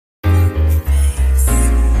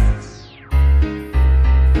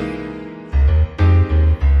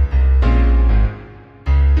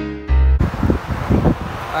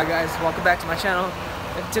Alright guys, welcome back to my channel.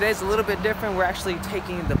 Today's a little bit different. We're actually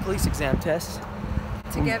taking the police exam test.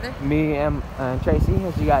 Together? Me and Tracy,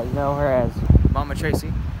 as you guys know her as Mama Tracy.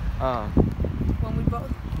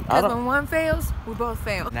 When one fails, we both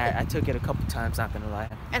fail. And I took it a couple times, not gonna lie.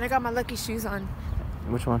 And I got my lucky shoes on.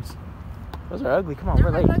 Which ones? Those are ugly, come on, we're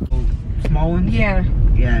late. Small one? Yeah.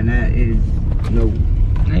 Yeah, and that is no.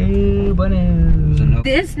 Hey, no.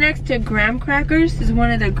 This next to graham crackers is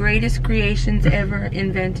one of the greatest creations ever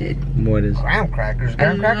invented. What is? Graham crackers. I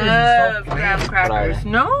Graham crackers love is so graham plain. crackers.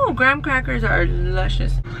 No, graham crackers are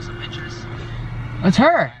luscious. It's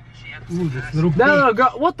her! Ooh, this little That little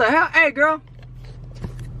girl, what the hell? Hey girl!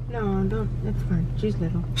 No, don't. It's fine. She's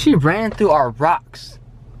little. She ran through our rocks.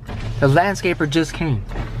 The landscaper just came.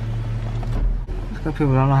 Some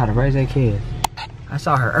people don't know how to raise their kids. I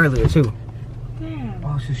saw her earlier too. Damn.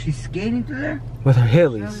 Oh, so she's skating through there? With her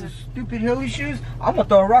hillies. Those stupid hilly shoes? I'm gonna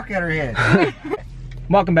throw a rock at her head.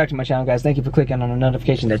 Welcome back to my channel, guys. Thank you for clicking on the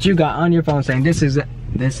notification that you got on your phone saying this is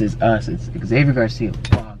us. It's Xavier Garcia.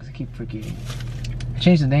 Wow, because I keep forgetting. I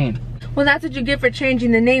changed the name. Well, that's what you get for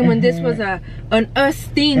changing the name when this was an us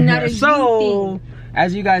thing, not a you thing.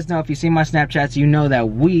 As you guys know, if you see my Snapchats, you know that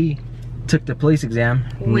we took the police exam.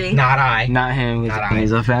 We. Not I. Not him. Not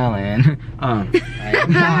He's a felon.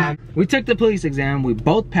 We took the police exam. We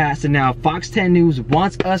both passed, and now Fox 10 News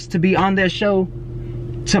wants us to be on their show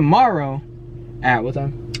tomorrow. At what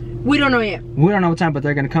time? We don't know yet. We don't know what time, but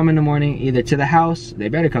they're gonna come in the morning, either to the house. They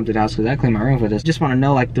better come to the house because I clean my room for this. Just want to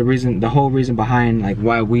know like the whole reason behind like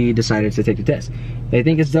why we decided to take the test. They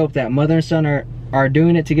think it's dope that mother and son are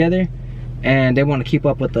doing it together, and they want to keep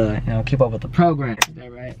up with the program. Is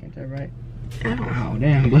that right? Is that right? Oh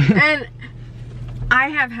damn. And I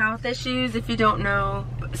have health issues, if you don't know.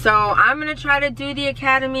 So I'm gonna try to do the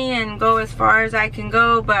academy and go as far as I can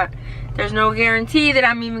go, but there's no guarantee that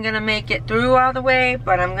I'm even gonna make it through all the way,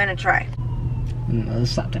 but I'm gonna try. No,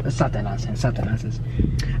 let's stop that. Let's stop that nonsense. Stop that nonsense.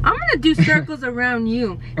 I'm gonna do circles around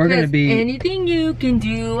you. We're gonna be anything you can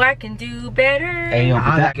do, I can do better. Hey, yo,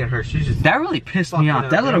 I like her. She's just that really pissed me off.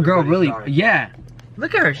 That little girl really, yeah.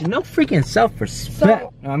 Look at her. She's no freaking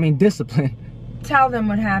self-respect. I mean discipline. Tell them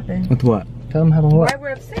what happened. With what? Tell them how what? Why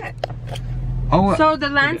we're upset. Oh. So the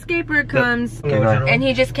landscaper comes and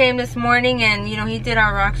he just came this morning, and you know, he did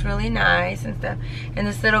our rocks really nice and stuff. And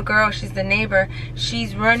this little girl, she's the neighbor,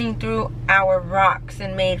 she's running through our rocks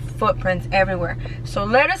and made footprints everywhere. So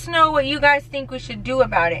let us know what you guys think we should do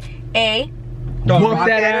about it. A, whoop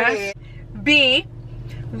that ass. B,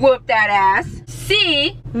 whoop that ass.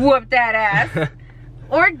 C, whoop that ass.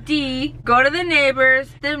 Or D, go to the neighbors,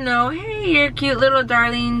 let them know, hey, your cute little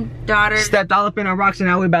darling daughter Stepped all up in our rocks, and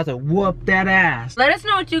now we're about to whoop that ass. Let us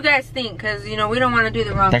know what you guys think, because, you know, we don't want to do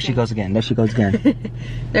the wrong thing. There she goes again. There she goes again.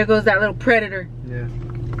 There goes that little predator. Yeah.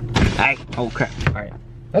 Hey, oh crap. Alright.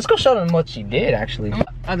 Let's go show them what she did, actually.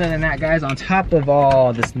 Other than that, guys, on top of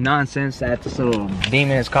all this nonsense that this little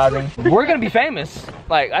demon is causing, we're gonna be famous.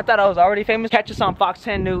 Like, I thought I was already famous. Catch us on Fox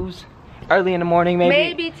 10 News. Early in the morning, maybe.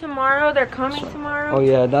 Maybe tomorrow. They're coming tomorrow. Oh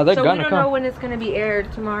yeah, no, they're so gonna we don't come. know when it's gonna be aired,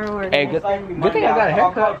 tomorrow or Hey, good thing I got a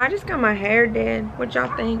haircut. I just got my hair did. What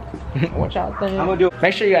y'all think? What y'all think? I'm gonna do it.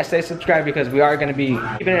 Make sure you guys stay subscribed because we are gonna be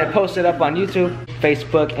keeping it posted up on YouTube,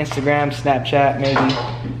 Facebook, Instagram, Snapchat, maybe.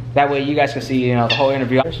 That way you guys can see, you know, the whole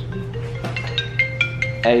interview.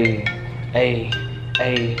 Hey, hey,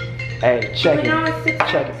 hey, hey, check it.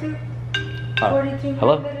 Check it.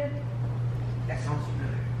 Hello? That sounds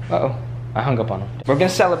familiar. Uh-oh. I hung up on him. We're gonna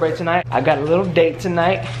celebrate tonight. I got a little date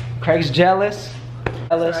tonight. Craig's jealous.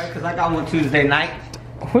 Because I got one Tuesday night.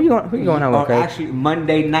 Who you going out with, Craig? Actually,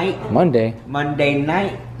 Monday night. Monday. Monday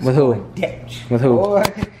night. With who? With who? Boy,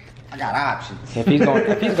 I got options. If he's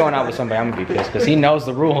going out with somebody, I'm gonna be pissed because he knows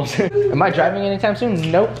the rules. Am I driving anytime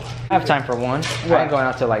soon? Nope. I have time for one. I ain't going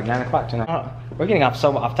out till like 9 o'clock tonight. We're getting off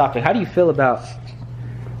topic. How do you feel about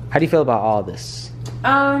all this?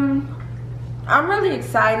 I'm really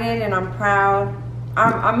excited and I'm proud.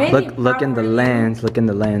 I'm mainly Look proud in the for lens. you. Look in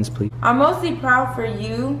the lens, please. I'm mostly proud for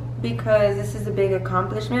you because this is a big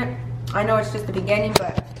accomplishment. I know it's just the beginning,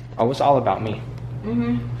 but Oh, it's all about me.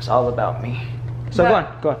 It's all about me. So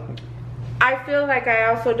go on. I feel like I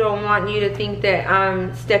also don't want you to think that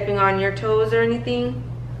I'm stepping on your toes or anything.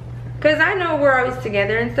 Cause I know we're always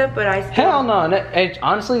together and stuff, but I still... Hell no.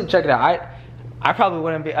 Honestly, check it out. I probably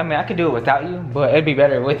wouldn't be. I mean, I could do it without you, but it'd be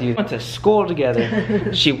better with you. We went to school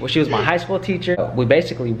together. She was my high school teacher. We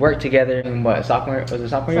basically worked together in what, sophomore? Was it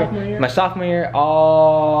sophomore year? Sophomore year. My sophomore year,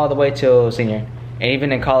 all the way till senior, and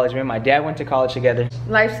even in college. Me and my dad went to college together.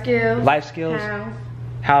 Life skills. Life skills.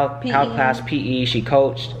 How PE. class PE. She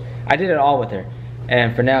coached. I did it all with her.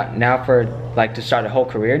 And for now for like to start a whole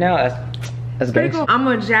career now, That's pretty basic. cool. I'm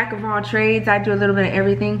a jack of all trades. I do a little bit of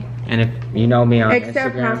everything. And if you know me on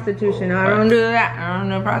Except Instagram, prostitution. I don't do that. I don't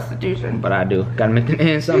do prostitution. but I do. Gotta make it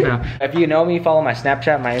in somehow. If you know me, follow my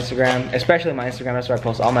Snapchat, my Instagram, especially my Instagram. That's where I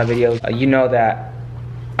post all my videos. You know that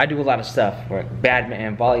I do a lot of stuff.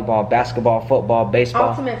 Badminton, volleyball, basketball, football, baseball.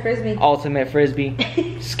 Ultimate Frisbee. Ultimate Frisbee.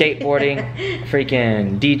 Skateboarding.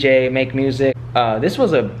 Freaking DJ, make music. This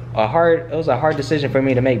was a hard decision for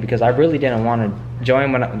me to make because I really didn't want to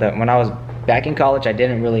join when I was back in college.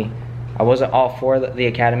 I wasn't all for the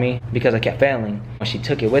academy because I kept failing. She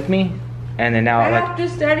took it with me, and then now I have to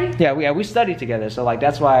study. Yeah, we studied together. So like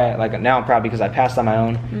that's why like now I'm proud because I passed on my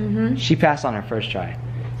own. She passed on her first try.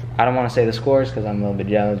 I don't want to say the scores because I'm a little bit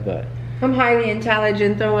jealous, but I'm highly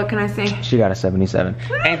intelligent though. What can I say? she got a 77.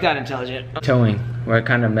 Ain't that intelligent? Towing, where it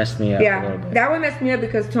kind of messed me up a little bit. That one messed me up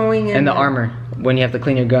because towing And the armor, when you have to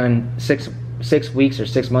clean your gun 6 weeks or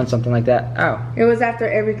 6 months, something like that. Ow. It was after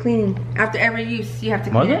every cleaning, after every use, you have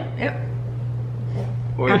to clean it. Yep.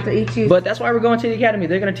 After each use. But that's why we're going to the academy.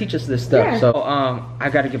 They're gonna teach us this stuff. Yeah. So I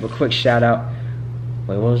gotta give a quick shout out.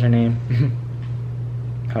 Wait, what was her name?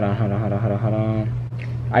 Hold on.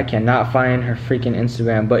 I cannot find her freaking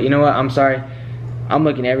Instagram. But you know what? I'm sorry. I'm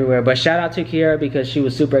looking everywhere. But shout out to Kiara because she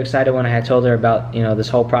was super excited when I had told her about this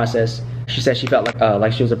whole process. She said she felt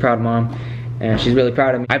like she was a proud mom, and she's really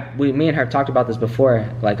proud of me. Me and her talked about this before.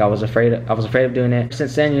 Like I was afraid of doing it.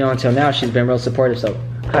 Since then, until now, she's been real supportive. So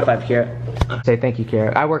high five, Kiara. Say thank you,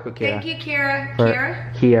 Kiara. I work with Kiara. Thank you, Kiara.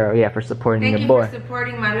 Kiara, yeah, for supporting your boy. Thank you for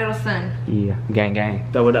supporting my little son. Yeah, gang.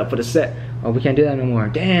 Throw it up for the set. Oh, we can't do that no more.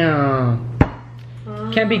 Damn.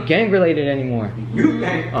 Can't be gang related anymore. You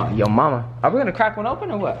gang. Oh, yo, mama. Are we gonna crack one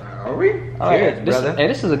open or what? Are we? Alright, brother.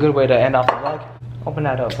 This is a good way to end off the vlog. Open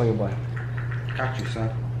that up for your boy. Got you, son.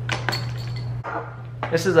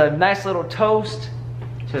 This is a nice little toast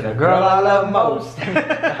to the girl I love most.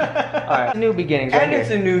 Alright, new beginnings. Right And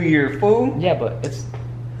it's a new year, fool. yeah, but it's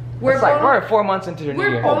We're like both, we're 4 months into the new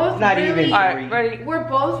year. both Not really, even. Alright, ready? We're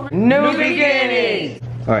both New beginnings.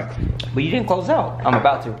 Alright, But you didn't close out. I'm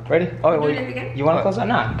about to. Ready? Oh, Doing wait. it again? You want to close out?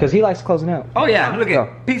 Nah, because he likes closing out. Oh yeah, look Go.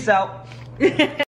 at. Peace out.